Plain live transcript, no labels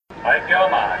Like your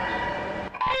marks.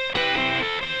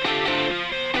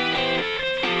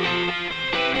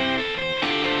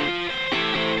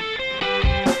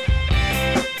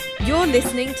 You're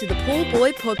listening to the Pool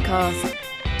Boy Podcast,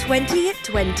 20 at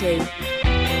 20.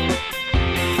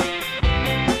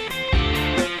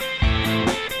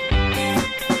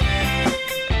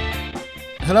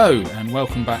 Hello and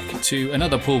welcome back to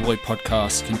another Pool Boy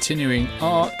Podcast, continuing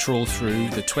our trawl through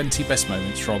the 20 best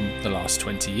moments from the last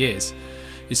 20 years.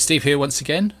 It's Steve here once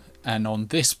again, and on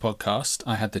this podcast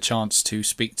I had the chance to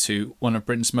speak to one of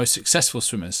Britain's most successful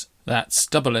swimmers. That's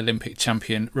double Olympic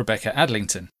champion Rebecca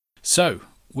Adlington. So,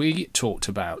 we talked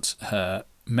about her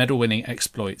medal-winning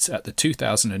exploits at the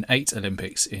 2008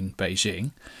 Olympics in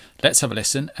Beijing. Let's have a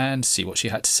listen and see what she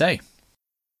had to say.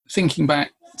 Thinking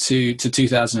back to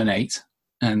 2008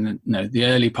 and the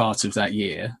early part of that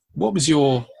year, what was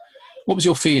your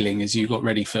feeling as you got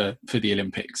ready for the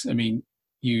Olympics? I mean,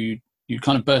 you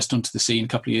kind of burst onto the scene a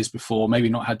couple of years before, maybe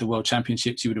not had the World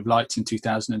Championships you would have liked in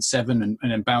 2007, and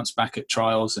then bounced back at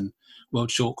trials and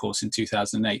World Short Course in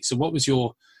 2008. So what was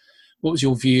your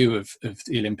view of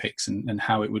the Olympics and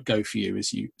how it would go for you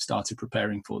as you started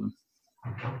preparing for them?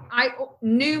 I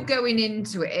knew going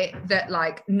into it that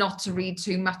not to read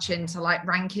too much into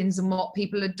rankings and what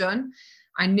people had done.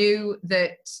 I knew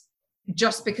that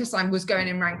just because I was going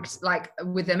in ranked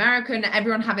with American,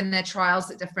 everyone having their trials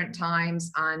at different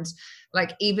times, and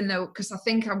even though, because I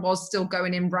think I was still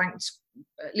going in ranked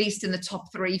at least in the top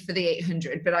 3 for the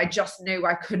 800, but I just knew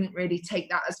I couldn't really take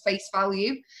that as face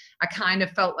value. I kind of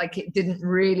felt like it didn't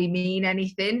really mean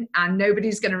anything, and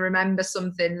nobody's going to remember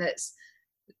something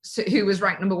who was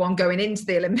ranked number 1 going into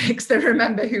the Olympics. They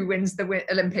remember who wins the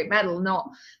Olympic medal, not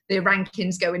the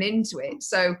rankings going into it.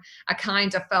 So I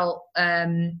kind of felt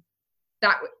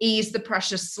that eased the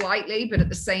pressure slightly, but at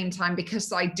the same time,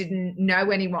 because I didn't know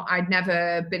anyone, I'd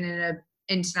never been in an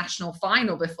international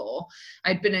final before.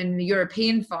 I'd been in the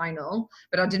European final,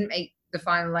 but I didn't make the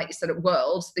final, like you said, at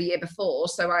Worlds the year before,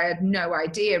 so I had no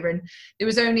idea. And there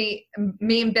was only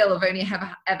me and Bill have only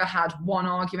ever had one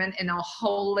argument in our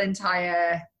whole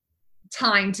entire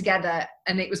time together,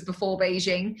 and it was before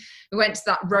Beijing. We went to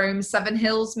that Rome Seven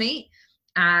Hills meet,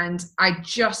 and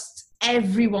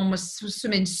everyone was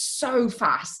swimming so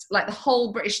fast. The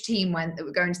whole British team went that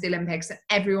were going to the Olympics, and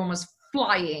everyone was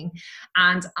flying,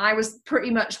 and I was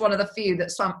pretty much one of the few that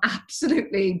swam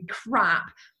absolutely crap.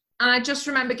 And I just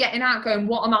remember getting out going,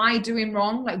 what am I doing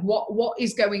wrong? What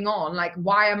is going on?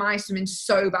 Why am I swimming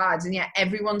so bad? And yet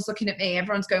everyone's looking at me.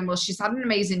 Everyone's going, well, she's had an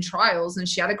amazing trials and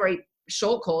she had a great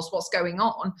short course. What's going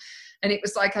on? And it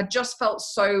was I just felt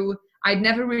so... I'd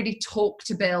never really talked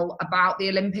to Bill about the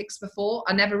Olympics before.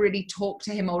 I never really talked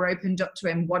to him or opened up to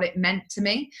him what it meant to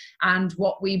me and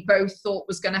what we both thought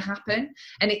was going to happen.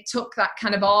 And it took that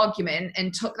kind of argument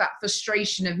and took that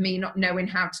frustration of me not knowing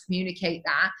how to communicate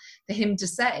that for him to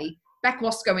say, Beck,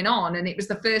 what's going on? And it was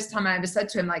the first time I ever said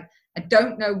to him, I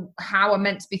don't know how I'm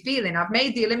meant to be feeling. I've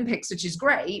made the Olympics, which is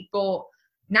great, but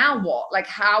now what?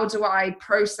 How do I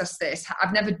process this?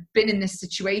 I've never been in this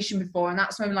situation before. And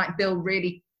that's when Bill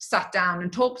really sat down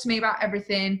and talked to me about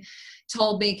everything,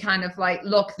 told me kind of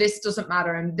look, this doesn't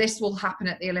matter and this will happen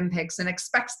at the Olympics, and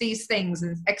expect these things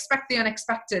and expect the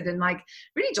unexpected, and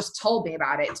really just told me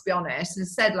about it, to be honest, and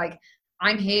said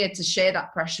I'm here to share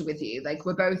that pressure with you.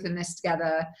 We're both in this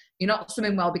together. You're not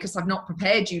swimming well because I've not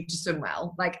prepared you to swim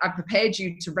well. I've prepared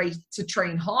you to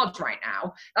train hard right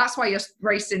now. That's why you're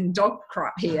racing dog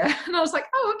crap here. And I was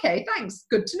oh, okay, thanks.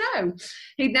 Good to know.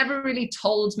 He'd never really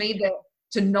told me that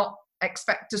to not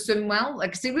expect to swim well.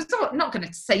 Cause he was not going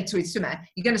to say to his swimmer,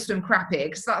 you're going to swim crappy,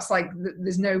 because that's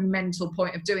there's no mental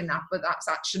point of doing that. But that's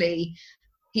actually,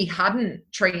 he hadn't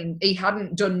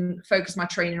done focus my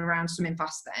training around swimming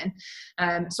fast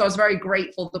then. So I was very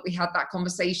grateful that we had that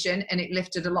conversation, and it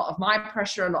lifted a lot of my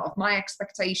pressure, a lot of my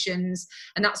expectations.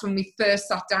 And that's when we first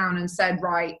sat down and said,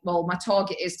 right, well, my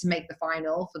target is to make the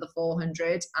final for the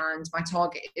 400, and my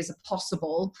target is a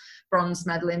possible bronze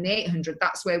medal in the 800.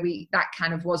 That's where that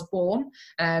kind of was born,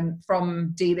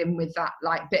 from dealing with that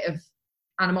bit of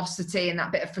animosity and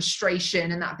that bit of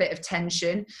frustration and that bit of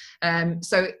tension.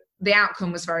 So the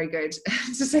outcome was very good,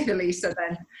 to say the least. So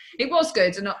then it was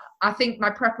good. And I think my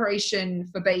preparation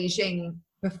for Beijing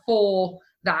before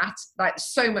that,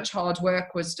 so much hard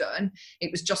work was done. It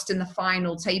was just in the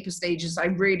final taper stages. I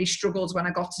really struggled when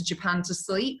I got to Japan to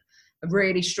sleep. I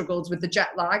really struggled with the jet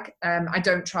lag. I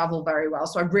don't travel very well,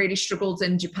 so I really struggled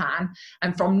in Japan.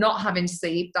 And from not having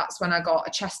sleep, that's when I got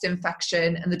a chest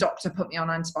infection, and the doctor put me on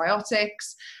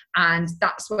antibiotics. And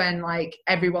that's when like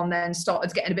everyone then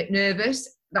started getting a bit nervous.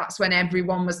 That's when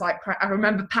everyone was like, I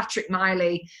remember Patrick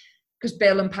Miley, because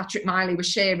Bill and Patrick Miley were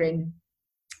sharing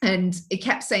And he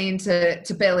kept saying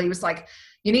to Bill, he was like,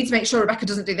 you need to make sure Rebecca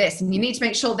doesn't do this, and you need to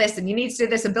make sure this, and you need to do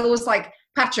this. And Bill was like,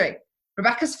 Patrick,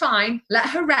 Rebecca's fine. Let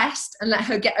her rest and let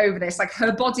her get over this. Like,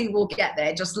 her body will get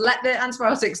there. Just let the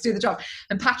antibiotics do the job.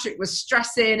 And Patrick was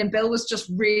stressing and Bill was just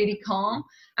really calm.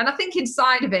 And I think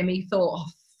inside of him, he thought, oh,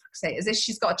 fuck's sake, as if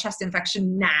she's got a chest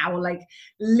infection now, like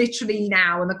literally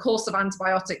now. And the course of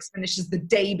antibiotics finishes the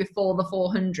day before the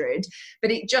 400.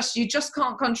 But you just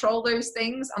can't control those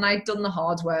things. And I'd done the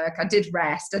hard work. I did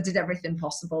rest. I did everything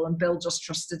possible. And Bill just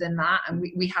trusted in that. And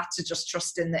we had to just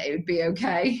trust in that it would be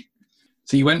okay.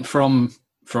 So you went from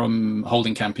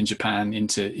holding camp in Japan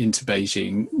into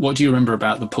Beijing. What do you remember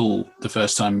about the pool the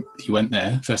first time you went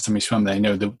there? First time you swam there? You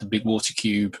know, the big water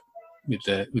cube with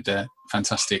the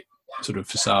fantastic sort of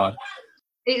facade.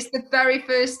 It's the very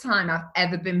first time I've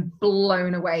ever been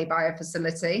blown away by a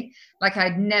facility. Like,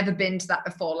 I'd never been to that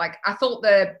before. Like, I thought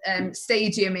the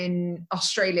stadium in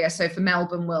Australia, so for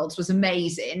Melbourne Worlds, was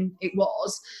amazing. It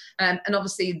was. And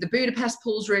obviously the Budapest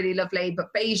pool's really lovely,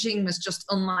 but Beijing was just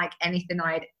unlike anything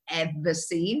I'd ever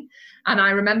seen. And I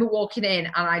remember walking in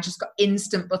and I just got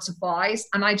instant butterflies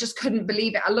and I just couldn't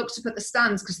believe it. I looked up at the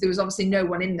stands because there was obviously no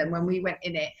one in them when we went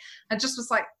in it. I just was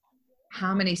like,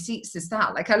 how many seats is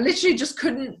that? Like, I literally just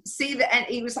couldn't see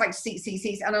that. It was like seats.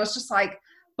 And I was just like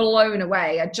blown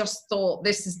away. I just thought,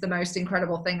 this is the most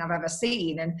incredible thing I've ever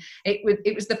seen. And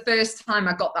it was the first time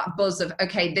I got that buzz of,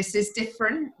 okay, this is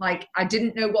different. Like, I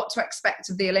didn't know what to expect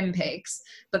of the Olympics,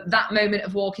 but that moment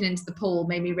of walking into the pool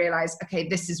made me realize, okay,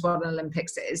 this is what an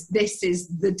Olympics is. This is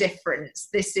the difference.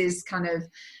 This is kind of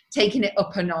taking it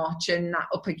up a notch and that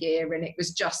upper gear. And it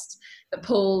was just the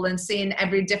pool and seeing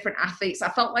every different athletes. I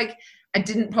felt like I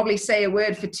didn't probably say a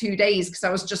word for 2 days because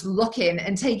I was just looking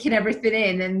and taking everything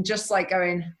in and just like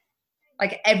going,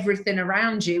 like, everything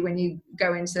around you when you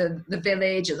go into the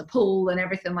village and the pool and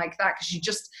everything like that, because you're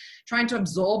just trying to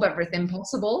absorb everything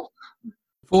possible.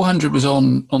 400 was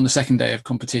on the second day of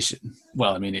competition.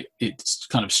 Well, I mean, it's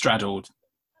kind of straddled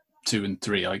 2 and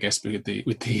 3, I guess, with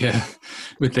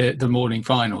the morning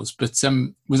finals. But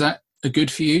was that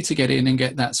good for you to get in and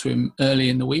get that swim early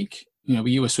in the week? You know, were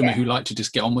you a swimmer who liked to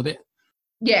just get on with it?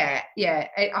 Yeah.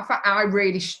 I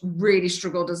really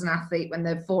struggled as an athlete when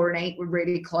the 4 and 8 were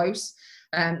really close.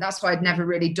 That's why I'd never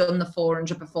really done the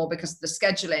 400 before, because of the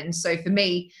scheduling. So for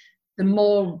me, the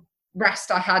more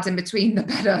rest I had in between, the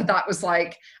better. That was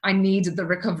like, I needed the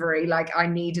recovery, like I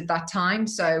needed that time.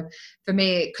 So for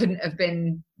me, it couldn't have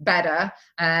been better.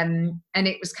 And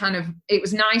it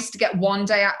was nice to get one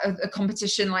day out of a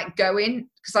competition, like going,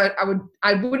 because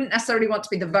I wouldn't necessarily want to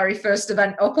be the very first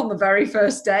event up on the very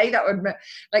first day. That would,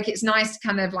 like, it's nice to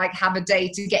kind of like have a day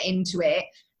to get into it.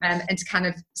 And to kind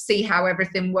of see how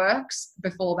everything works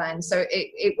before then. So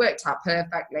it worked out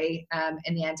perfectly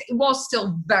in the end. It was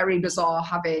still very bizarre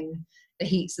having the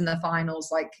heats and the finals,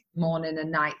 like morning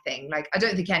and night thing. Like, I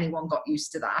don't think anyone got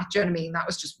used to that. Do you know what I mean? That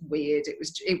was just weird. It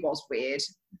was weird.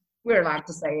 We're allowed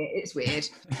to say it. It's weird.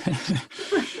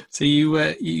 So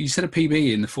you set a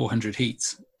PB in the 400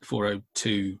 heats,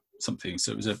 4:02 something.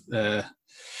 So it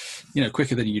was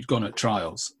quicker than you'd gone at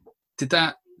trials. Did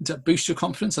that boost your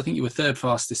confidence? I think you were third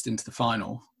fastest into the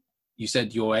final. You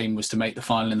said your aim was to make the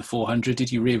final in the 400.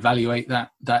 Did you reevaluate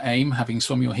that aim, having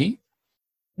swum your heat?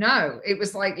 No, it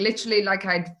was like literally like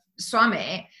I'd swam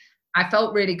it. I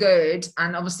felt really good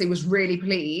and obviously was really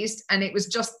pleased. And it was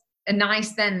just a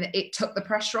nice then that it took the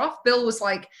pressure off. Bill was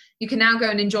like, you can now go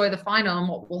and enjoy the final and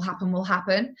what will happen will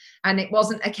happen. And it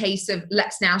wasn't a case of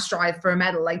let's now strive for a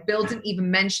medal. Like, Bill didn't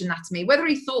even mention that to me. Whether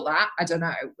he thought that, I don't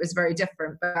know. It was very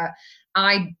different. But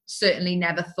I certainly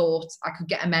never thought I could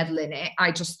get a medal in it.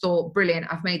 I just thought, brilliant,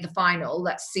 I've made the final.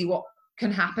 Let's see what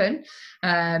can happen.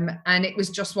 And it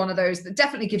was just one of those that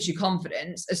definitely gives you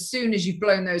confidence. As soon as you've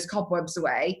blown those cobwebs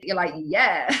away, you're like,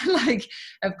 yeah. Like,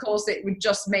 of course, it would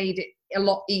just made it a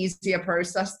lot easier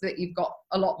process, that you've got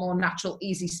a lot more natural,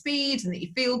 easy speed and that you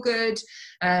feel good.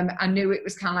 I knew it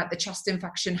was kind of like the chest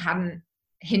infection hadn't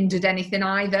hindered anything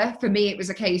either. For me, it was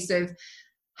a case of,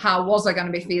 how was I going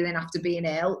to be feeling after being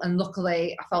ill? And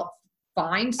luckily I felt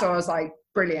fine. So I was like,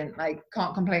 brilliant, like,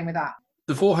 can't complain with that.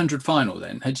 The 400 final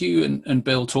then, had you and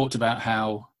Bill talked about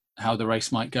how the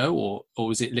race might go, or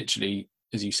was it literally,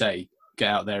 as you say, get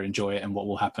out there, enjoy it, and what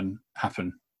will happen?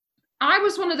 I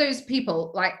was one of those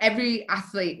people, like, every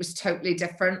athlete was totally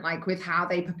different, like with how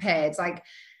they prepared. Like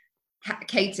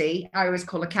Katie, I always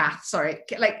call her Kath, sorry,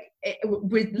 like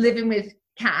with living with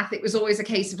Kath, it was always a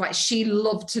case of like, she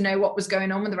loved to know what was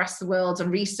going on with the rest of the world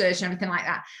and research and everything like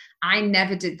that. I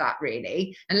never did that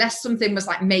really, unless something was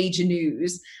like major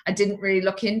news. I didn't really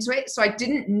look into it. So I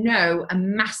didn't know a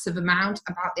massive amount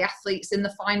about the athletes in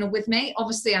the final with me.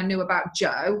 Obviously I knew about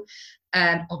Joe,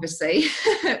 obviously,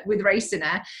 with racing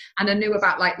her. And I knew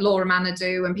about like Laura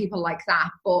Manadou and people like that.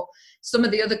 But some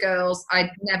of the other girls I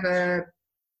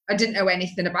didn't know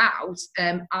anything about.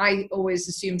 I always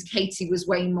assumed Katie was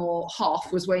way more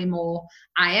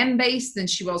IM based than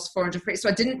she was 400 free. So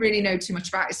I didn't really know too much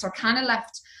about it. So I kind of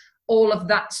left all of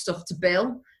that stuff to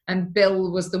Bill. And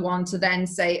Bill was the one to then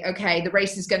say, okay, the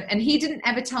race is going to, and he didn't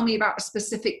ever tell me about a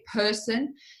specific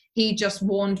person. He just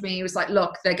warned me. He was like,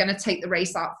 look, they're going to take the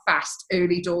race out fast,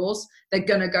 early doors. They're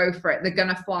going to go for it. They're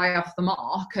going to fly off the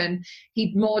mark. And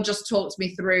he more just talked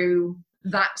me through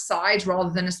that side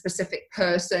rather than a specific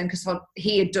person, because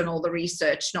he had done all the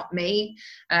research, not me.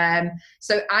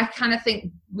 So I kind of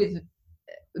think with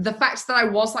the fact that I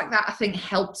was like that, I think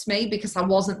helped me, because I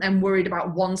wasn't then worried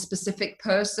about one specific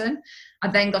person. I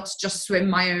then got to just swim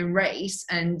my own race,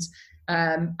 and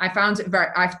I found it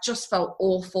I just felt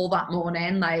awful that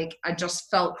morning. Like I just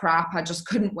felt crap. I just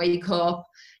couldn't wake up.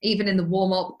 Even in the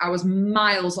warm-up, I was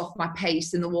miles off my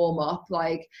pace in the warm-up.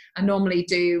 Like I normally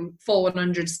do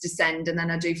 400s descend, and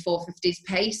then I do 450s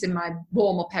pace in my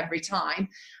warm-up every time.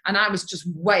 And I was just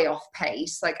way off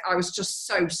pace. Like I was just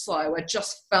so slow. I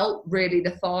just felt really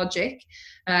lethargic.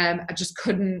 I just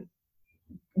couldn't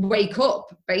wake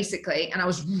up basically, and I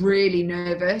was really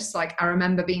nervous. Like I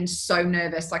remember being so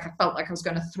nervous, like I felt like I was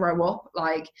going to throw up,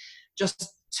 like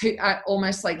I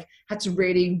almost like had to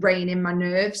really rein in my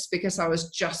nerves, because I was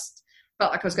just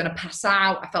felt like I was going to pass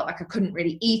out. I felt like I couldn't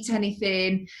really eat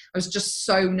anything. I was just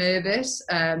so nervous.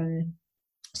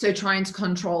 So trying to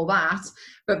control that.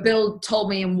 But Bill told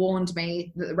me and warned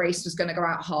me that the race was going to go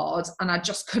out hard, and I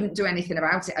just couldn't do anything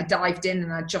about it. I dived in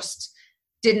and I just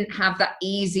didn't have that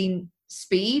easy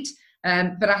speed.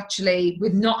 But actually,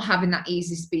 with not having that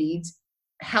easy speed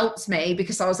helped me,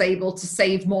 because I was able to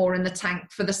save more in the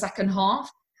tank for the second half.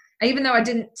 Even though I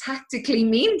didn't tactically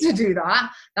mean to do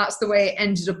that, that's the way it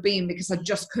ended up being, because I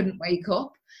just couldn't wake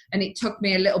up. And it took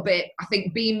me a little bit, I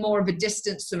think, being more of a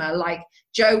distance swimmer. Like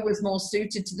Jo was more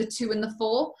suited to the 2 and the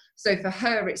 4. So for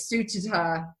her, it suited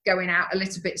her going out a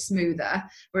little bit smoother.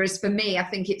 Whereas for me, I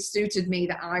think it suited me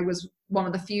that I was one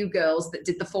of the few girls that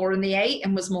did the 4 and the 8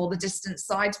 and was more the distance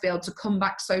side, to be able to come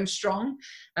back so strong.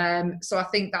 So I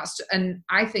think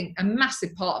I think a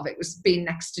massive part of it was being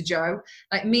next to Jo.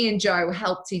 Like me and Jo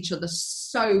helped each other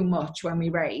so much when we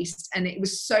raced, and it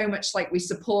was so much like we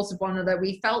supported one another.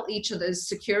 We felt each other's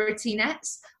security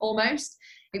nets almost.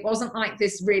 It wasn't like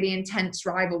this really intense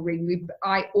rivalry.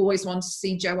 I always wanted to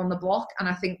see Jo on the block, and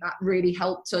I think that really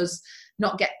helped us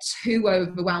not get too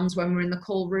overwhelmed when we're in the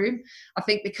call room. I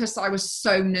think because I was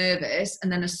so nervous, and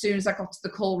then as soon as I got to the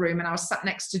call room and I was sat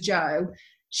next to Jo,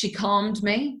 she calmed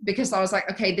me, because I was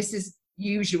like, okay, this is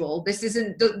usual. This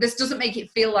doesn't make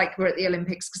it feel like we're at the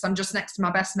Olympics, because I'm just next to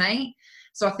my best mate.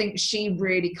 So I think she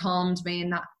really calmed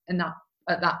me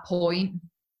at that point.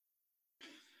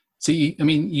 So,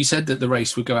 you said that the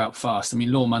race would go out fast. I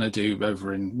mean, Laura Manadou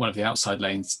over in one of the outside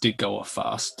lanes did go off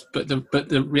fast, but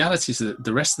the reality is that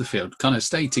the rest of the field kind of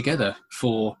stayed together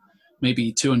for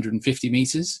maybe 250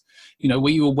 metres. Were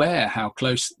you aware how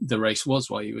close the race was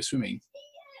while you were swimming?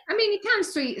 I mean, you can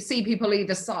see people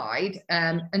either side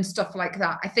and stuff like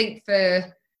that. I think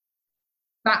for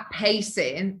that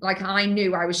pacing, like I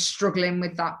knew I was struggling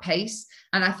with that pace.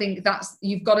 And I think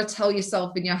you've got to tell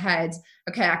yourself in your head,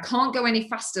 okay, I can't go any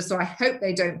faster, so I hope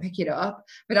they don't pick it up,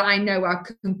 but I know I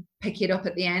can pick it up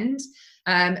at the end.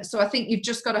 So I think you've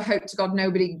just got to hope to God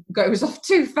nobody goes off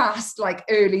too fast, like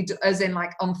early, as in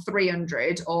like on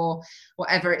 300 or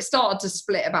whatever. It started to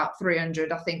split about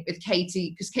 300, I think, with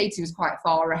Katie, because Katie was quite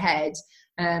far ahead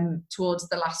towards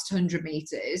the last 100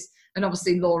 metres. And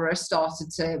obviously Laura started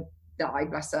to die,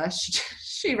 bless her.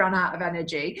 She ran out of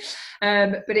energy.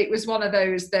 But it was one of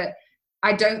those that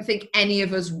I don't think any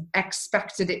of us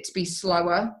expected it to be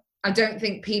slower. I don't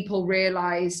think people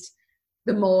realised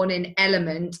the morning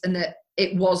element, and that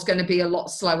it was going to be a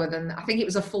lot slower than, I think it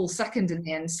was a full second in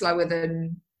the end, slower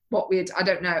than what I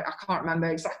don't know, I can't remember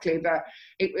exactly, but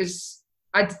it was,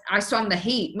 I swam the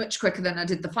heat much quicker than I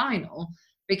did the final,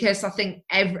 because I think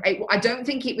I don't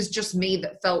think it was just me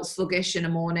that felt sluggish in the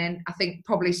morning. I think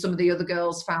probably some of the other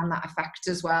girls found that effect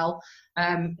as well.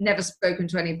 Never spoken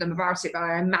to any of them about it, but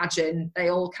I imagine they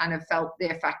all kind of felt the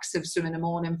effects of swimming a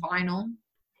morning final.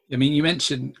 I mean, you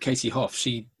mentioned Katie Hoff.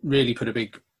 She really put a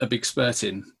big spurt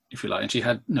in, if you like, and she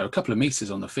had a couple of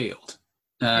meters on the field.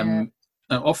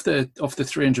 Off the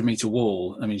 300 meter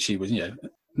wall. I mean, she was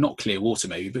not clear water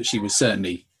maybe, but she was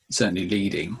certainly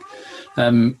leading.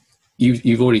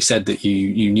 You've already said that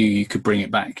you knew you could bring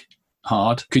it back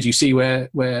hard. Could you see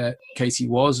where Katie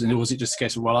was, and was it just a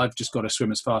case of, well, I've just got to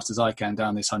swim as fast as I can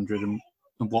down this 100, and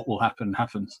what will happen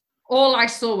happens? all I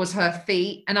saw was her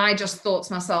feet, and I just thought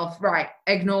to myself, right,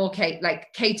 ignore Kate.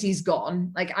 Like, Katie's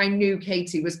gone. Like, I knew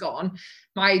Katie was gone.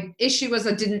 My issue was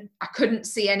I couldn't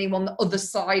see anyone the other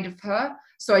side of her,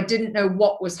 so I didn't know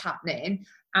what was happening.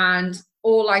 And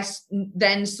all I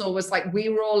then saw was, like, we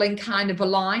were all in kind of a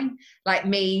line, like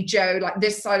me, Joe, like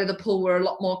this side of the pool were a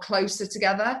lot more closer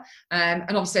together. And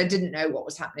obviously I didn't know what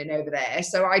was happening over there.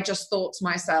 So I just thought to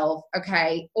myself,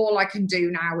 okay, all I can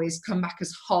do now is come back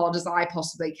as hard as I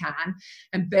possibly can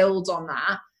and build on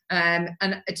that. And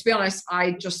to be honest,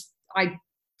 I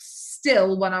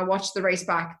still, when I watch the race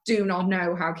back, do not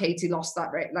know how Katie lost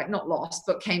that race. Like, not lost,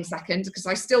 but came second, because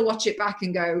I still watch it back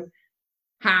and go,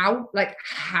 how? Like,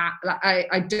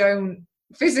 I don't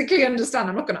physically understand.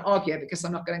 I'm not going to argue because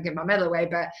I'm not going to give my medal away,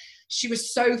 but she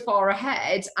was so far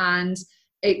ahead, and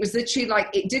it was literally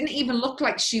like, it didn't even look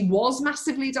like she was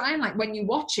massively dying, like when you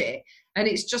watch it. And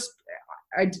it's just,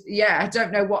 I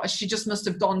don't know what, she just must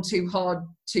have gone too hard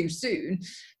too soon.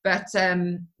 But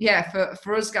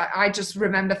for us guys, I just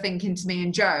remember thinking to me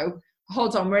and Joe,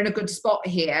 hold on, we're in a good spot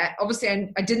here.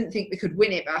 Obviously I didn't think we could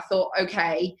win it, but I thought,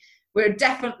 okay, we're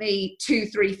definitely 2,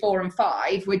 3, 4 and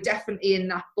 5. We're definitely in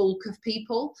that bulk of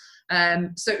people.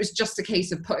 So it was just a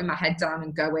case of putting my head down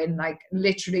and going, like,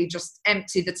 literally just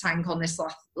empty the tank on this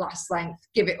last length,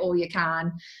 give it all you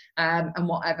can, and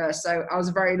whatever. So I was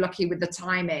very lucky with the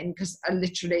timing, because I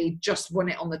literally just won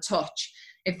it on the touch.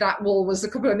 If that wall was a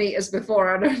couple of meters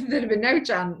before, there'd have been no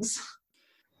chance.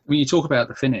 When you talk about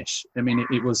the finish, I mean,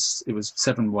 it was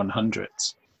 7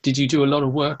 100s. Did you do a lot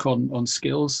of work on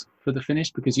skills for the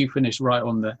finish? Because you finished right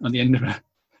on the end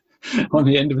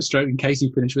of a stroke, and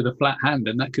Casey finished with a flat hand,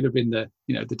 and that could have been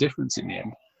the difference in the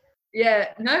end. Yeah,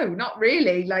 no, not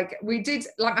really. Like, we did,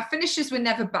 like, my finishes were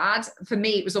never bad. For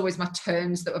me, it was always my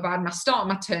turns that were bad. My start and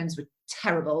my turns were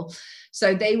terrible.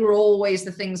 So they were always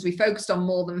the things we focused on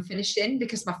more than finishing,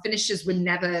 because my finishes were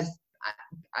never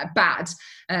bad.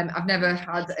 I've never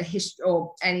had a history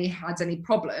or had any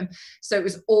problem. So it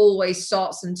was always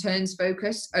starts and turns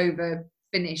focus over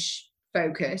finish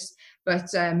focus. But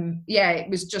it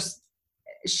was just,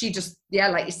 she just,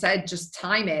 like you said, just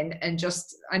timing, and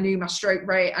just, I knew my stroke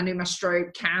rate, I knew my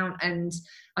stroke count, and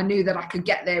I knew that I could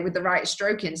get there with the right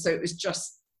stroking. So it was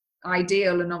just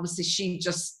ideal. And obviously she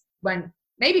just went,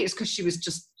 maybe it's because she was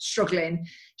just struggling.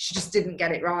 She just didn't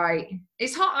get it right.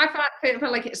 It's hard. I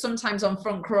feel like it's sometimes on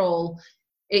front crawl,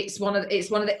 it's one of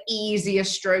the easier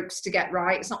strokes to get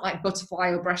right. It's not like butterfly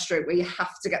or breaststroke where you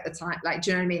have to get the time. Like, do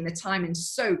you know what I mean? The timing's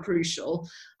so crucial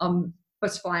on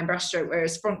butterfly and breaststroke,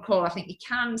 whereas front crawl, I think you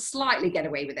can slightly get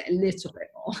away with it a little bit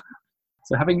more.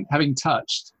 So having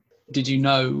touched, did you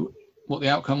know what the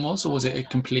outcome was, or was it a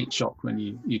complete shock when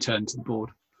you turned to the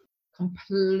board?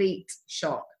 Complete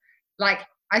shock. Like,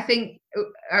 I think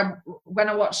when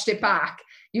I watched it back,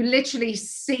 you literally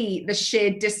see the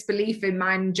sheer disbelief in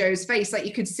mine and Joe's face. Like,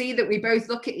 you could see that we both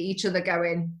look at each other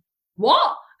going,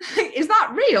 what? Is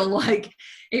that real? Like,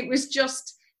 it was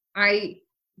just, I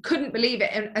couldn't believe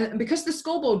it. And because the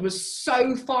scoreboard was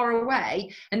so far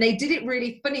away, and they did it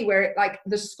really funny where it, like,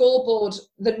 the scoreboard,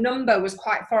 the number was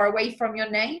quite far away from your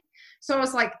name. So I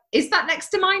was like, is that next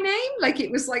to my name? Like,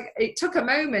 it was like, it took a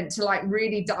moment to, like,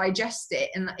 really digest it,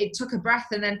 and it took a breath.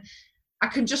 And then I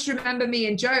can just remember me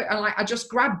and Joe, and, like, I just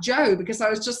grabbed Joe because I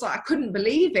was just like, I couldn't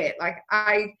believe it. Like,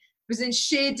 I was in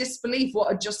sheer disbelief what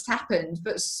had just happened,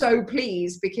 but so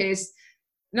pleased, because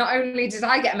not only did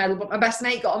I get a medal, but my best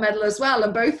mate got a medal as well.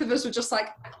 And both of us were just like,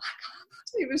 oh my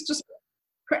God. It was just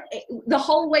the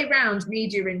whole way round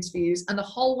media interviews, and the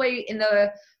whole way in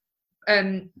the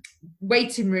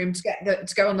waiting room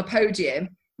to go on the podium,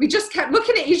 we just kept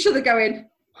looking at each other going,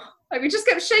 like, we just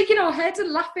kept shaking our heads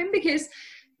and laughing, because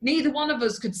neither one of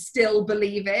us could still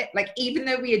believe it. Like, even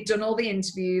though we had done all the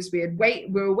interviews, we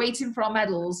were waiting for our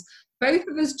medals, both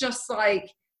of us just, like,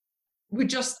 we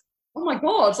just, oh my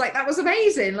God, like, that was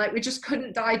amazing. Like, we just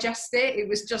couldn't digest it. It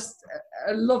was just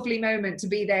a lovely moment to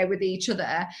be there with each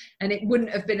other, and it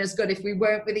wouldn't have been as good if we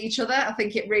weren't with each other. I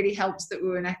think it really helps that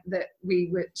we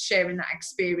were sharing that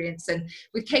experience. And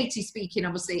with Katie speaking,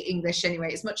 obviously, English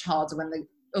anyway, it's much harder when the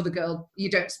other girl, you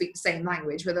don't speak the same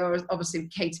language, with obviously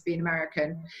Katie being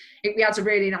American. We had a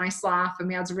really nice laugh, and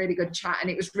we had a really good chat, and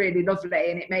it was really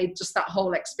lovely, and it made just that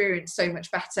whole experience so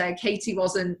much better. Katie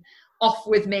wasn't off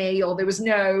with me, or there was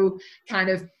no kind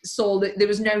of there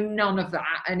was none of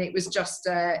that, and it was just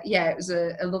it was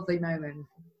a lovely moment.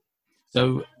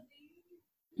 So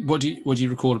what do you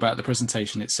recall about the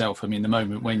presentation itself? I mean, the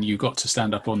moment when you got to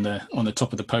stand up on the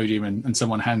top of the podium and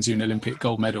someone hands you an Olympic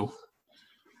gold medal.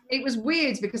 It was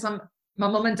weird because My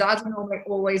mum and dad were normally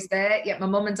always there, yet my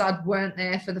mum and dad weren't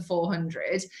there for the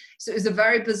 400. So it was a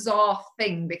very bizarre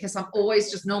thing because I'm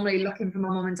always just normally looking for my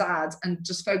mum and dad and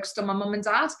just focused on my mum and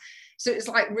dad. So it's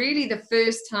like really the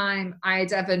first time I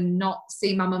had ever not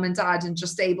seen my mum and dad and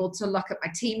just able to look at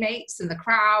my teammates and the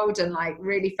crowd and like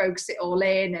really focus it all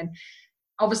in. And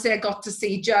obviously I got to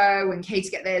see Joe and Katie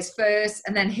get theirs first.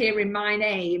 And then hearing my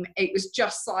name, it was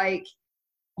just like,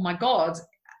 oh my God,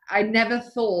 I never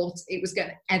thought it was going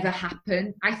to ever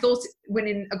happen. I thought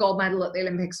winning a gold medal at the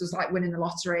Olympics was like winning the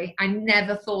lottery. I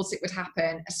never thought it would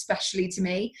happen, especially to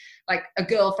me, like a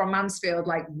girl from Mansfield.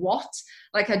 Like, what?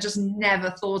 Like, I just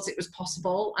never thought it was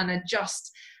possible. And I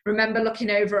just remember looking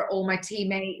over at all my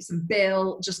teammates and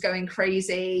Bill just going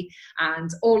crazy. And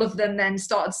all of them then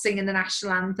started singing the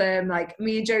national anthem. Like,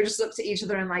 me and Joe just looked at each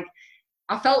other and like,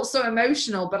 I felt so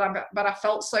emotional, but I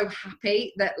felt so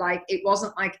happy that like it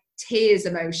wasn't like tears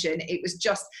emotion. It was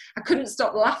just, I couldn't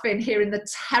stop laughing hearing the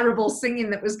terrible singing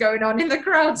that was going on in the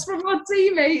crowds from our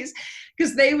teammates,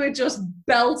 because they were just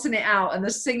belting it out, and the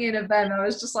singing of them, I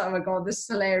was just like, oh my God, this is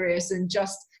hilarious. And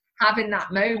just having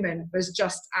that moment was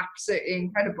just absolutely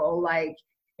incredible. Like,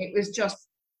 it was just,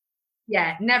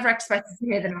 yeah, never expected to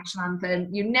hear the national anthem.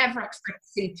 You never expect to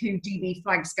see 2 GB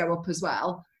flags go up as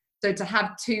well. So to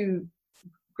have 2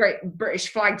 great British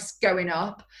flags going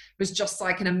up was just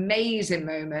like an amazing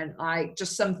moment, like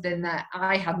just something that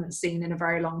I hadn't seen in a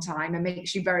very long time, and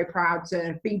makes you very proud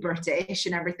to be British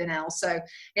and everything else. So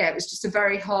yeah, it was just a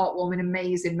very heartwarming,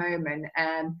 amazing moment.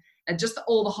 And just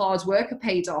all the hard work had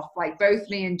paid off. Like, both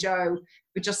me and Joe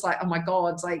were just like, oh my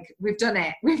God, like we've done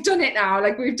it now,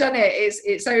 like we've done it,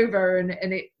 it's over,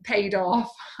 and it paid off.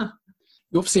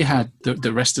 You obviously had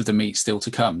the rest of the meet still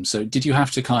to come. So did you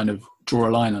have to kind of draw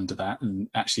a line under that and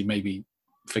actually maybe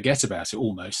forget about it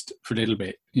almost for a little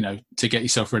bit, you know, to get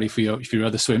yourself ready for your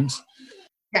other swims?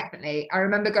 Definitely. I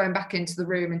remember going back into the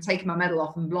room and taking my medal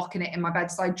off and blocking it in my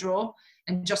bedside drawer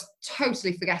and just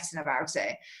totally forgetting about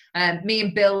it. Me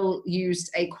and Bill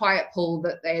used a quiet pool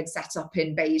that they had set up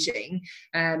in Beijing.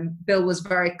 Bill was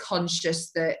very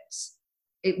conscious that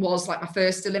it was like my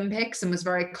first Olympics, and was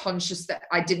very conscious that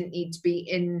I didn't need to be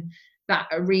in that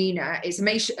arena. It's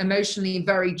emotionally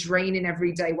very draining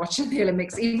every day watching the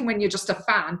Olympics, even when you're just a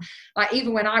fan. Like,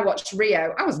 even when I watched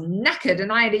Rio, I was knackered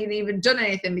and I hadn't even done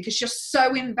anything, because you're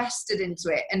so invested into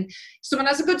it. And someone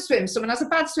has a good swim, someone has a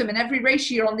bad swim, and every race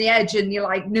you're on the edge and you're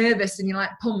like nervous and you're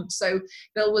like pumped. So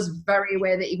Bill was very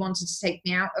aware that he wanted to take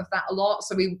me out of that a lot.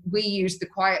 So we used the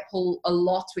quiet pool a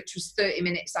lot, which was 30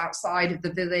 minutes outside of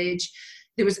the village.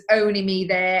 There was only me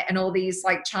there and all these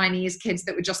like Chinese kids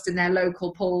that were just in their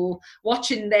local pool.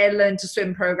 Watching their Learn to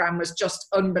Swim program was just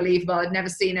unbelievable. I'd never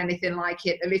seen anything like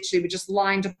it. They literally were just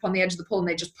lined up on the edge of the pool and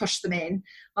they just pushed them in,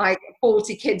 like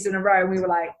 40 kids in a row. And we were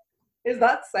like, is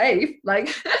that safe? Like,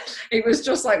 it was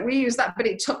just like, we used that, but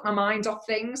it took my mind off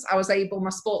things. I was able, my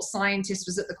sports scientist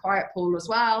was at the quiet pool as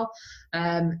well.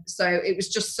 So it was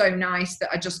just so nice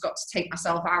that I just got to take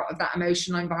myself out of that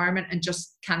emotional environment and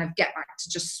just kind of get back to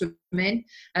just swimming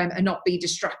and not be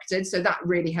distracted. So that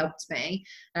really helped me.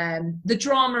 The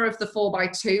drama of the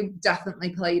 4x2 definitely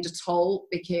played a toll,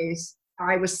 because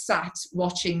I was sat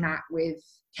watching that with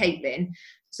Caitlin.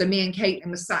 So me and Caitlin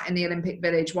were sat in the Olympic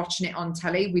Village watching it on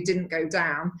telly. We didn't go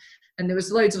down. And there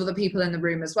was loads of other people in the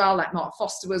room as well. Like Mark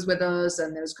Foster was with us,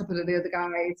 and there was a couple of the other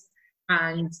guys.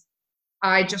 And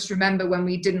I just remember when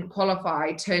we didn't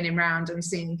qualify, turning around and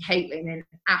seeing Caitlin in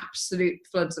absolute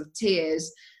floods of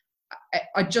tears.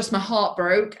 My heart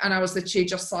broke, and I was literally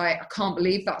just like, I can't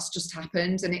believe that's just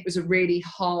happened. And it was a really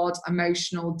hard,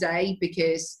 emotional day,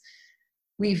 because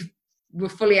we're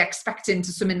fully expecting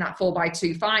to swim in that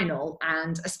 4x2 final,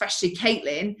 and especially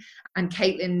Caitlin. And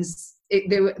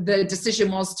the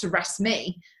decision was to rest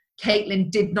me.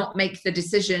 Caitlin did not make the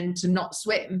decision to not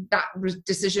swim. That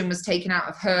decision was taken out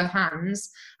of her hands,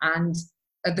 and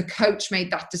the coach made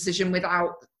that decision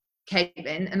without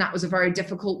Caitlin, and that was a very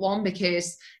difficult one,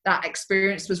 because that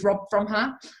experience was robbed from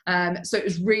her. So it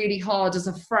was really hard as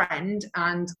a friend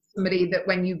and somebody that,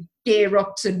 when you gear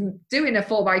up to doing a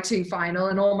 4x2 final,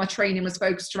 and all my training was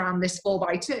focused around this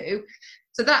 4x2.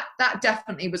 So that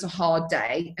definitely was a hard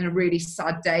day and a really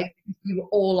sad day. We were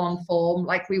all on form,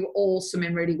 like we were all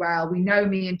swimming really well. We know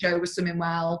me and Joe were swimming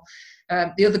well.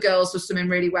 The other girls were swimming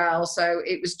really well. So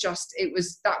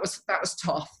that was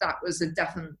tough. That was a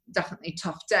definitely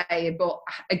tough day. But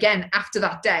again, after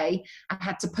that day, I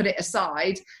had to put it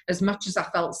aside. As much as I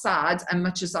felt sad and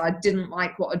much as I didn't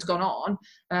like what had gone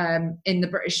on in the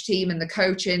British team and the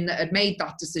coaching that had made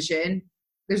that decision,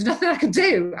 there's nothing I could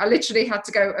do. I literally had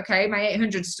to go, okay, my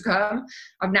 800's to come.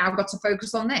 I've now got to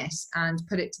focus on this and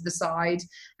put it to the side.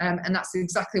 And that's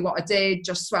exactly what I did.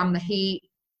 Just swam the heat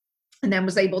and then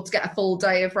was able to get a full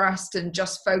day of rest and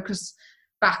just focus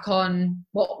back on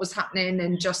what was happening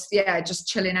and just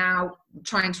chilling out,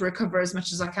 trying to recover as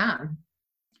much as I can.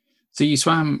 So you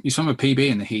swam a PB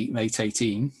in the heat,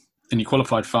 8:18, and you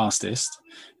qualified fastest.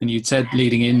 And you said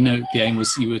leading in, the aim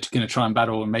was you were going to try and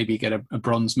battle and maybe get a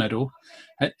bronze medal.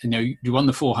 You won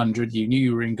the 400. You knew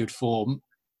you were in good form.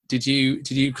 Did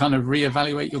you kind of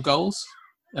reevaluate your goals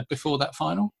before that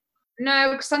final?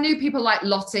 No, because I knew people like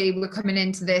Lottie were coming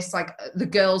into this, like the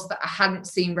girls that I hadn't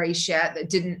seen race yet, that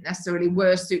didn't necessarily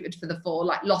were suited for the 4,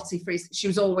 like Lottie, she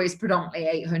was always predominantly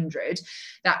 800.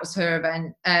 That was her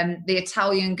event. The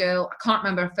Italian girl, I can't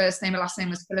remember her first name, her last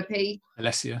name was Filippi.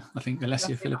 Alessia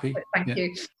Filippi. Thank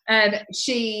you.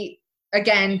 She,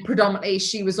 again, predominantly,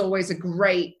 she was always a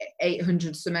great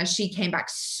 800 swimmer. She came back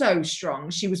so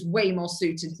strong. She was way more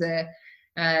suited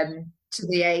to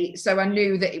the 8, so I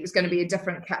knew that it was going to be a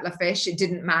different kettle of fish. It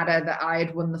didn't matter that I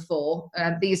had won the 4.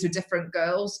 These were different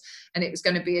girls, and it was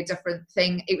going to be a different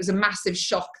thing. It was a massive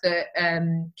shock that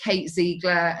Kate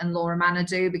Ziegler and Laura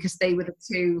Manadou, because they were the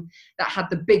 2 that had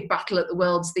the big battle at the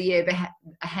Worlds the year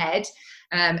ahead.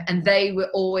 And they were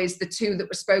always the 2 that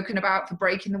were spoken about for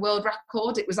breaking the world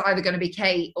record. It was either going to be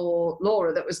Kate or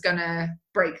Laura that was going to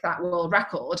break that world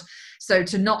record. So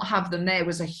to not have them there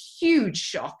was a huge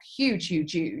shock,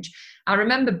 huge. I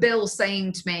remember Bill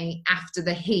saying to me after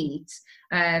the heat,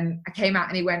 I came out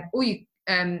and he went, oh, you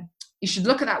should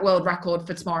look at that world record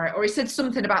for tomorrow. Or he said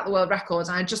something about the world records.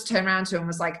 And I just turned around to him and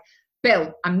was like,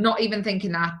 Bill, I'm not even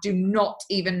thinking that. Do not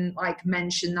even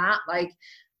mention that.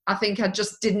 I think I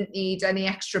just didn't need any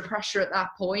extra pressure at that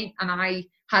point, and I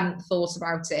hadn't thought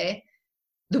about it.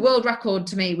 The world record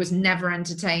to me was never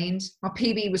entertained. My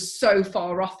PB was so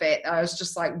far off it. I was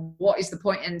just like, what is the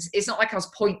point? And it's not like I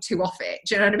was 0.2 off it.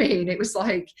 Do you know what I mean? It was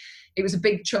a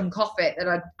big chunk off it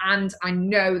and I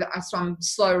know that I swam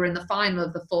slower in the final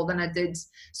of the 4 than I did.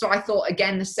 So I thought,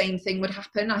 again, the same thing would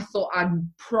happen. I thought I'd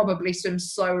probably swim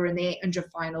slower in the 800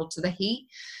 final to the heat.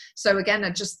 So again, I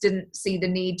just didn't see the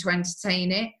need to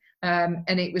entertain it.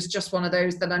 And it was just one of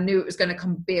those that I knew it was going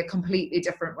to be a completely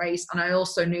different race. And I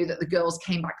also knew that the girls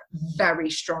came back very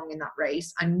strong in that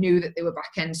race. I knew that they were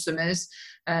back end swimmers.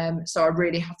 So I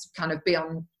really had to kind of be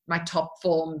on my top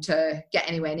form to get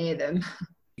anywhere near them.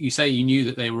 You say you knew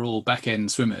that they were all back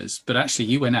end swimmers, but actually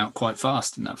you went out quite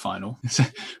fast in that final.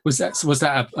 Was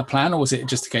that a plan, or was it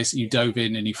just a case that you dove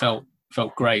in and you felt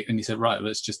great and you said, right,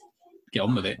 let's just get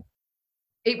on with it?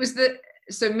 It was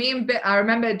so me and Bill, I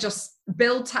remember just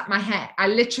Bill tapped my head. I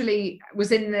literally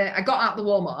was I got out the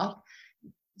warm-up,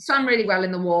 swam really well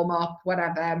in the warm-up,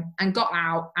 whatever, and got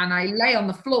out and I lay on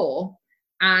the floor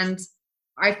and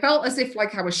I felt as if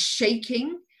I was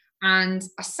shaking, and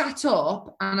I sat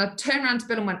up and I turned around to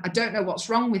Bill and went, I don't know what's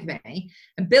wrong with me.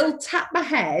 And Bill tapped my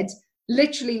head,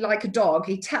 literally like a dog.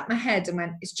 He tapped my head and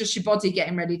went, it's just your body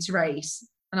getting ready to race.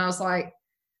 And I was like,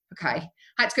 okay.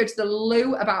 I had to go to the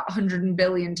loo about 100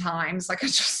 billion times. I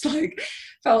just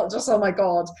felt just, oh my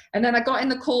God. And then I got in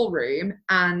the call room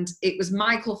and it was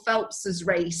Michael Phelps's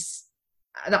race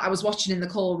that I was watching in the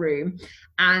call room.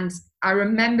 And I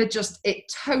remember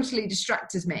it totally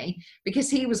distracted me because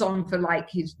he was on for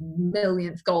his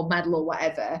millionth gold medal or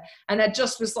whatever. And I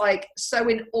just was so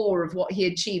in awe of what he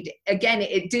achieved. Again,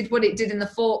 it did what it did in the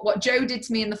 4, what Joe did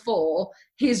to me in the 4,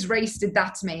 his race did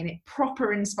that to me, and it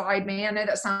proper inspired me. I know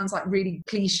that sounds really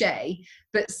cliche,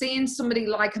 but seeing somebody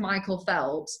like Michael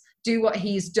Phelps do what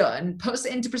he's done puts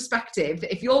it into perspective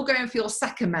that if you're going for your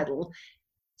 2nd medal,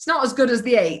 it's not as good as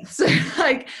the 8th. So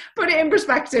put it in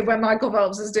perspective when Michael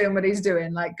Phelps is doing what he's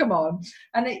doing. Come on.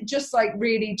 And it just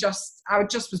really I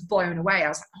just was blown away. I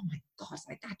was like, oh my God,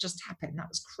 that just happened. That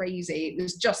was crazy. It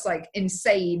was just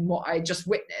insane what I just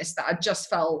witnessed, that I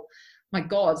just felt, my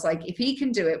God, if he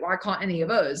can do it, why can't any of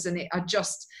us? And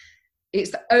it's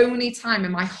the only time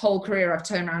in my whole career I've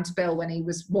turned around to Bill when he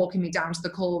was walking me down to the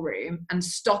call room and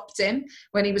stopped him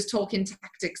when he was talking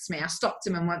tactics to me. I stopped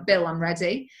him and went, Bill, I'm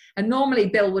ready. And normally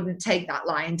Bill wouldn't take that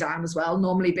lying down as well.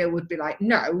 Normally Bill would be like,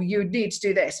 no, you need to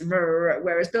do this.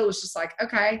 Whereas Bill was just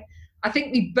okay. I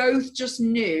think we both just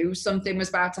knew something was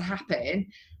about to happen.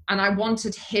 And I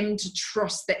wanted him to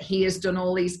trust that he has done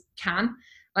all he can.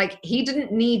 He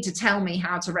didn't need to tell me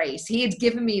how to race. He had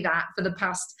given me that for the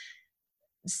past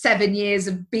 7 years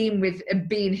of being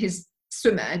his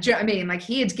swimmer. Do you know what I mean?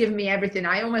 He had given me everything.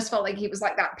 I almost felt like it was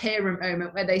that parent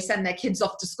moment where they send their kids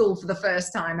off to school for the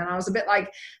first time. And I was a bit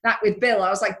like that with Bill. I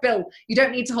was like, Bill, you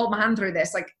don't need to hold my hand through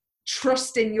this.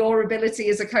 trust in your ability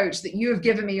as a coach that you have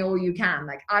given me all you can.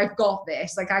 Like, I've got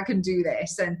this, like I can do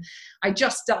this. And I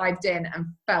just dived in and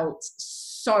felt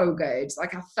so good.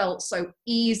 Like, I felt so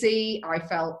easy. I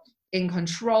felt in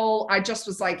control. I just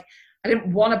was like, I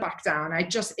didn't want to back down.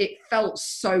 It felt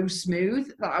so smooth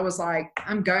that I was like,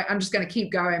 I'm just going to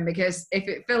keep going, because if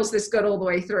it feels this good all the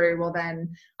way through, well,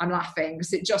 then I'm laughing,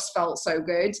 because it just felt so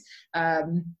good.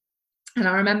 And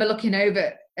I remember looking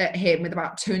over at him with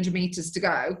about 200 meters to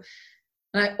go.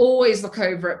 And I always look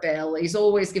over at Bill. He's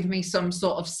always giving me some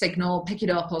sort of signal, pick it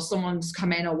up, or someone's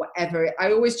come in or whatever.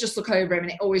 I always just look over him,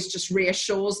 and it always just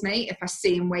reassures me if I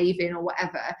see him waving or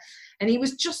whatever. And he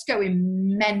was just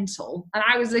going mental. And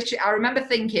I remember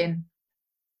thinking,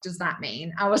 does that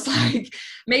mean? I was like,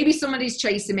 maybe somebody's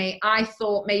chasing me. I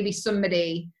thought maybe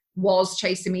somebody was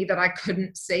chasing me that I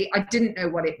couldn't see. I didn't know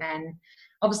what it meant.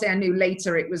 Obviously, I knew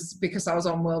later it was because I was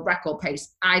on world record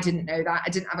pace. I didn't know that. I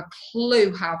didn't have a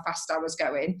clue how fast I was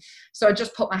going. So I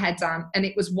just put my head down, and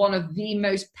it was one of the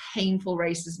most painful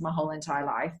races of my whole entire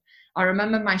life. I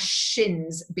remember my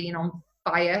shins being on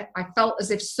fire. I felt as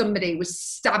if somebody was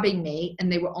stabbing me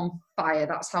and they were on fire.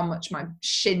 That's how much my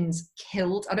shins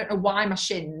killed. I don't know why my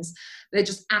shins, they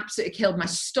just absolutely killed. My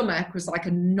stomach was like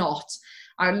a knot.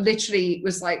 I literally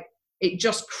was like, it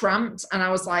just cramped, and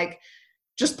I was like,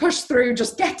 just push through,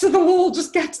 just get to the wall,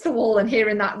 just get to the wall. And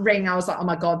hearing that ring, I was like, oh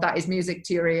my God, that is music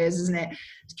to your ears, isn't it?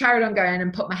 Just carried on going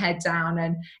and put my head down.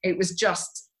 And it was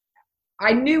just,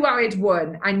 I knew I had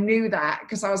won. I knew that,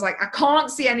 because I was like, I can't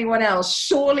see anyone else.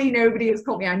 Surely nobody has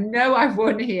caught me. I know I've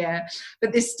won here.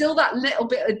 But there's still that little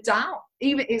bit of doubt.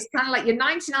 Even it's kind of like you're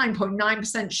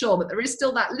 99.9% sure, but there is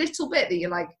still that little bit that you're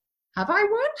like, have I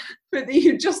won? But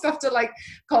you just have to like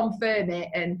confirm it.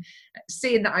 And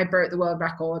seeing that I broke the world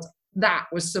record, that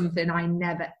was something I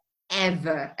never,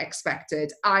 ever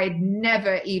expected. I'd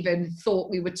never even thought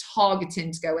we were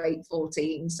targeting to go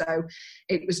 8:14. So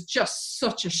it was just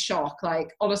such a shock.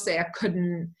 Like, honestly, I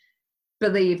couldn't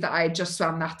believe that I had just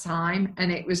swam that time.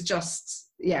 And it was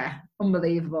just, yeah,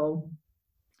 unbelievable.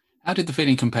 How did the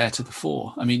feeling compare to the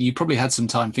 4? I mean, you probably had some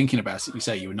time thinking about it. You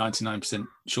say you were 99%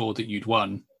 sure that you'd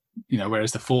won,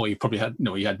 whereas the 4, you probably had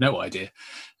no idea.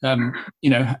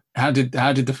 How did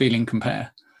the feeling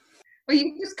compare? Well,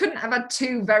 you just couldn't have had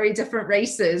 2 very different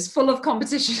races full of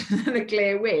competition and a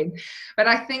clear win. But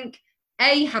I think,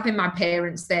 having my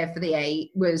parents there for the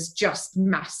 8 was just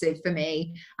massive for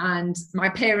me. And my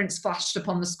parents flashed up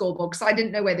on the scoreboard, because I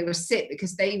didn't know where they were sit,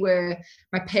 because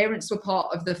my parents were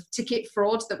part of the ticket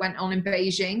fraud that went on in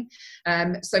Beijing.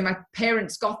 So my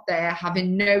parents got there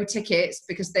having no tickets,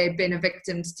 because they had been a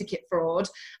victim to ticket fraud.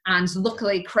 And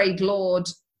luckily, Craig Lord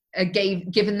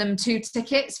given them 2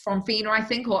 tickets from FINA, I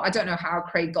think, or I don't know how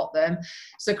Craig got them.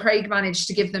 So Craig managed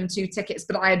to give them 2 tickets,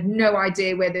 but I had no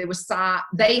idea where they were sat.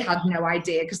 They had no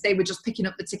idea, because they were just picking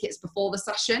up the tickets before the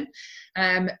session.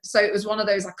 So it was one of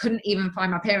those, I couldn't even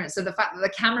find my parents. So the fact that the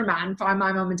cameraman found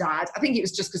my mum and dad, I think it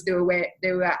was just because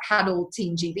they had all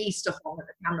Team GB stuff on, that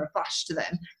the camera flashed to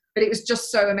them. But it was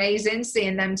just so amazing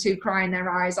seeing them 2 crying their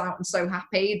eyes out and so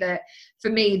happy. That for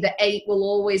me, the 8 will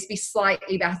always be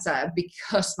slightly better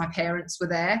because my parents were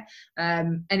there.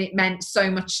 And it meant so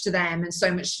much to them and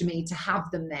so much to me to have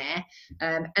them there.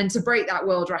 And to break that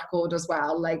world record as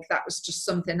well, like that was just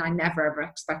something I never ever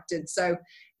expected. So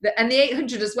and the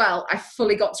 800 as well, I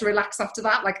fully got to relax after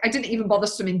that. Like, I didn't even bother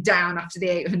swimming down after the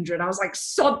 800. I was like,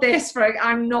 sod this,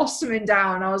 I'm not swimming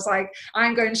down. I was like,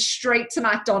 I'm going straight to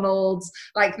McDonald's.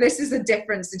 Like, this is a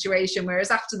different situation.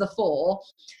 Whereas after the 4,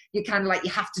 you kind of like,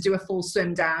 you have to do a full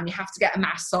swim down. You have to get a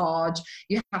massage.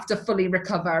 You have to fully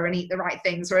recover and eat the right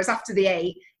things. Whereas after the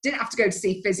 8, didn't have to go to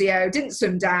see physio, didn't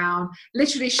swim down,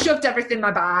 literally shoved everything in my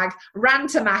bag, ran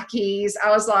to Mackey's. I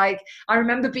was like, I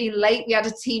remember being late. We had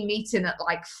a team meeting at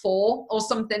like 4 or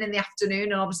something in the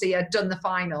afternoon. And obviously I'd done the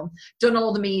final, done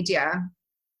all the media.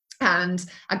 And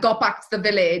I got back to the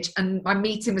village and my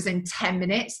meeting was in 10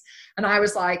 minutes. And I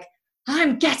was like,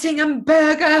 I'm getting a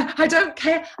burger. I don't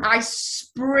care. I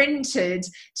sprinted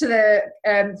to the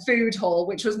food hall,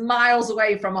 which was miles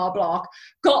away from our block,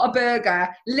 got a burger,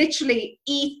 literally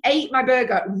ate my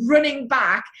burger, running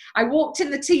back. I walked in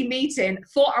the team meeting,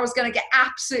 thought I was going to get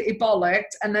absolutely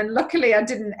bollocked. And then luckily I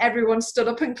didn't. Everyone stood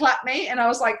up and clapped me. And I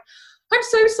was like, I'm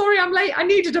so sorry I'm late. I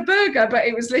needed a burger. But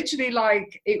it was literally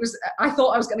like, I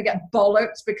thought I was going to get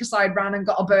bollocked because I ran and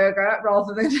got a burger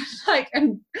rather than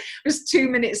and it was 2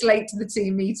 minutes late to the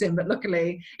team meeting. But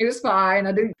luckily it was fine.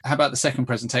 How about the second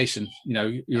presentation?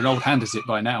 You're an old hand at it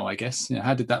by now, I guess.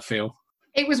 How did that feel?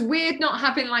 It was weird not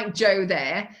having like Joe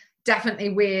there. definitely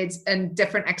weird and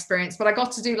different experience. But I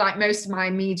got to do like most of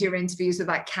my media interviews with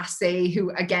like Cassie,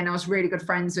 who again I was really good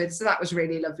friends with, so that was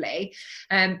really lovely.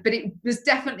 But it was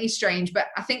definitely strange. But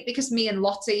I think because me and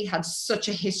Lottie had such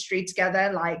a history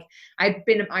together, like I'd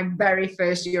been at my very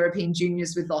first European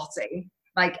Juniors with Lottie.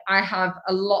 Like I have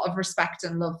a lot of respect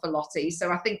and love for Lottie.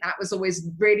 So I think that was always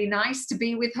really nice to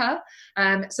be with her.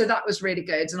 So that was really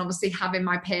good. And obviously having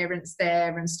my parents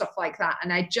there and stuff like that.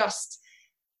 And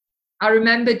I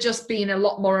remember just being a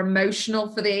lot more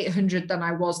emotional for the 800 than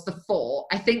I was the 4.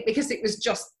 I think because it was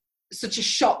just such a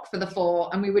shock for the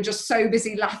 4 and we were just so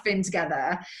busy laughing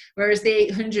together. Whereas the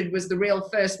 800 was the real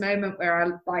first moment where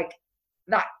I like,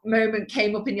 that moment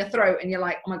came up in your throat and you're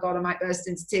like, oh my God, I might burst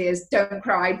into tears. Don't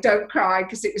cry.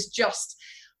 Because it was just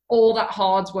all that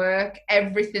hard work,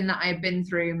 everything that I had been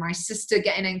through, my sister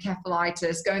getting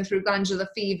encephalitis, going through glandular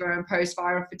fever and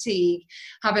post-viral fatigue,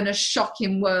 having a shock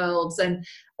in Worlds, and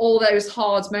all those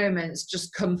hard moments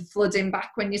just come flooding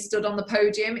back when you stood on the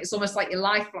podium. It's almost like your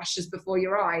life flashes before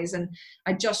your eyes. And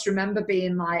I just remember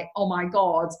being like, oh my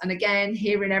God. And again,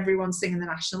 hearing everyone singing the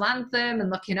national anthem and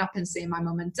looking up and seeing my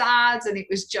mum and dad. And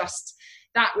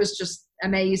that was just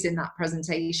amazing, that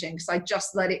presentation, because I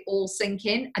just let it all sink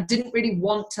in. I didn't really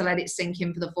want to let it sink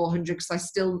in for the 400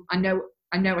 because I know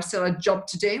I still had a job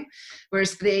to do.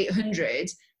 Whereas for the 800,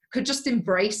 could just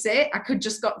embrace it. I could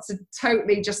just got to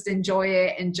totally just enjoy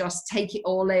it and just take it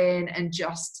all in and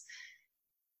just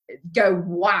go,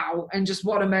 wow, and just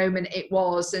what a moment it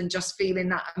was, and just feeling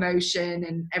that emotion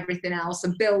and everything else.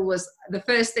 And Bill was, the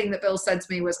first thing that Bill said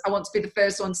to me was, I want to be the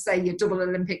first one to say you're double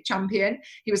Olympic champion.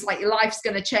 He was like, your life's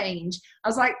going to change. I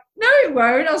was like, no, it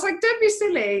won't. I was like, don't be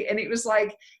silly. And it was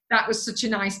like, that was such a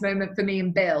nice moment for me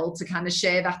and Bill to kind of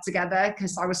share that together,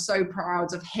 because I was so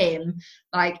proud of him.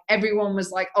 Like everyone was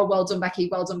like, oh, well done, Becky,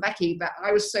 well done, Becky. But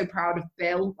I was so proud of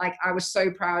Bill. Like I was so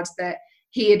proud that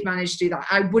he had managed to do that.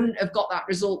 I wouldn't have got that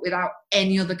result without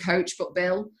any other coach but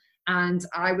Bill. And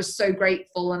I was so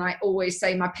grateful. And I always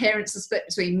say my parents are split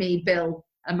between me, Bill,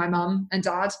 and my mum and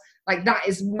dad. Like that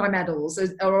is my medals,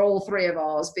 are all 3 of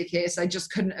ours, because I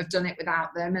just couldn't have done it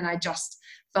without them. And I just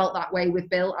felt that way with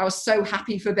Bill. I was so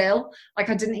happy for Bill. Like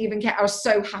I didn't even care. I was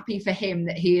so happy for him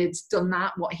that he had done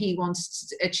that, what he wanted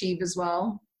to achieve as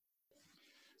well.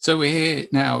 So we're here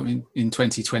now in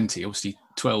 2020, obviously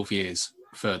 12 years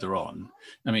further on.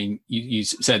 I mean, you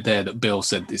said there that Bill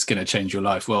said it's going to change your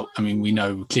life. Well, I mean, we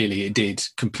know clearly it did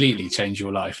completely change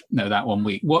your life. No, that 1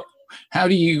 week. How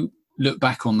do you look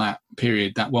back on that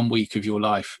period, that 1 week of your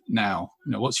life now?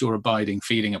 You know, what's your abiding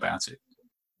feeling about it?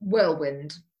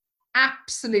 Whirlwind.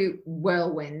 Absolute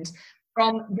whirlwind.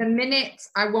 From the minute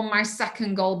I won my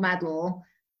 2nd gold medal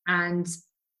and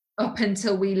up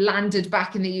until we landed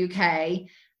back in the UK,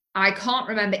 I can't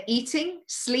remember eating,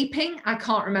 sleeping. I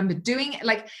can't remember doing it.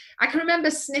 Like I can remember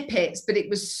snippets, but it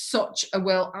was such a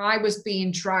whirl. I was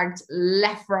being dragged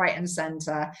left, right, and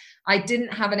center. I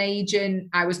didn't have an agent.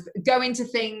 I was going to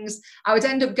things. I would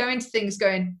end up going to things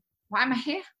going, why am I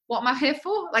here? What am I here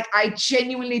for? Like I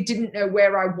genuinely didn't know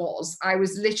where I was. I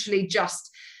was literally just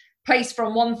placed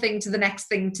from one thing to the next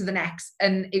thing to the next.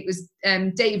 And it was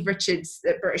Dave Richards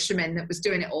at British Women that was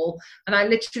doing it all. And I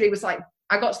literally was like,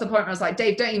 I got to the point where I was like,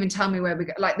 Dave, don't even tell me where we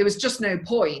go. Like there was just no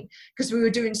point, because we were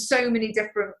doing so many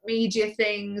different media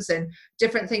things and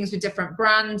different things with different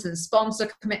brands and sponsor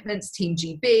commitments, Team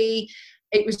GB.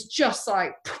 It was just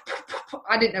like,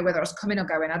 I didn't know whether I was coming or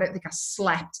going. I don't think I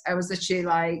slept. I was literally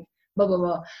like, blah, blah,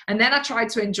 blah. And then I tried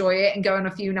to enjoy it and go on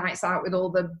a few nights out with all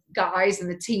the guys and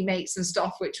the teammates and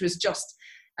stuff, which was just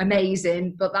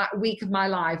amazing. But that week of my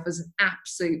life was an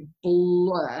absolute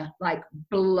blur, like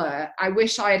blur. I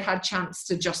wish I had had chance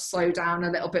to just slow down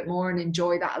a little bit more and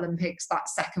enjoy that Olympics that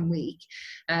 2nd week,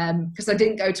 because I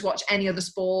didn't go to watch any other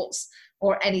sports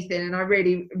or anything, and I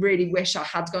really, really wish I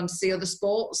had gone to see other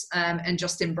sports and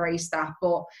just embrace that.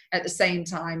 But at the same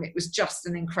time, it was just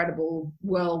an incredible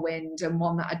whirlwind, and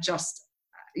one that I just,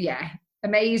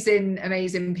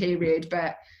 amazing period.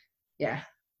 But yeah.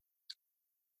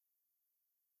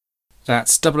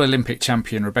 That's double Olympic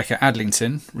champion Rebecca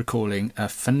Adlington recalling a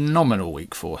phenomenal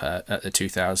week for her at the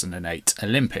 2008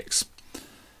 Olympics.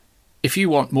 If you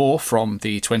want more from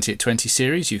the 20 at 20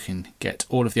 series, you can get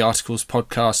all of the articles,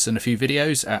 podcasts and a few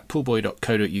videos at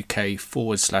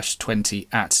poolboy.co.uk/20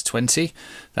 at 20.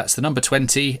 That's the number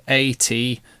 20, AT,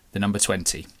 the number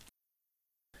 20.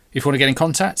 If you want to get in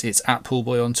contact, it's at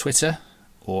poolboy on Twitter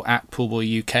or at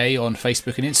poolboyuk on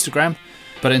Facebook and Instagram.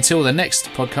 But until the next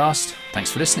podcast, thanks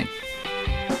for listening.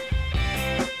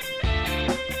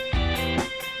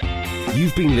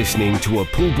 You've been listening to a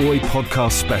Pool Boy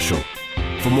podcast special.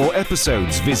 For more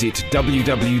episodes, visit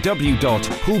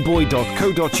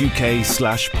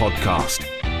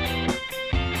www.poolboy.co.uk/podcast.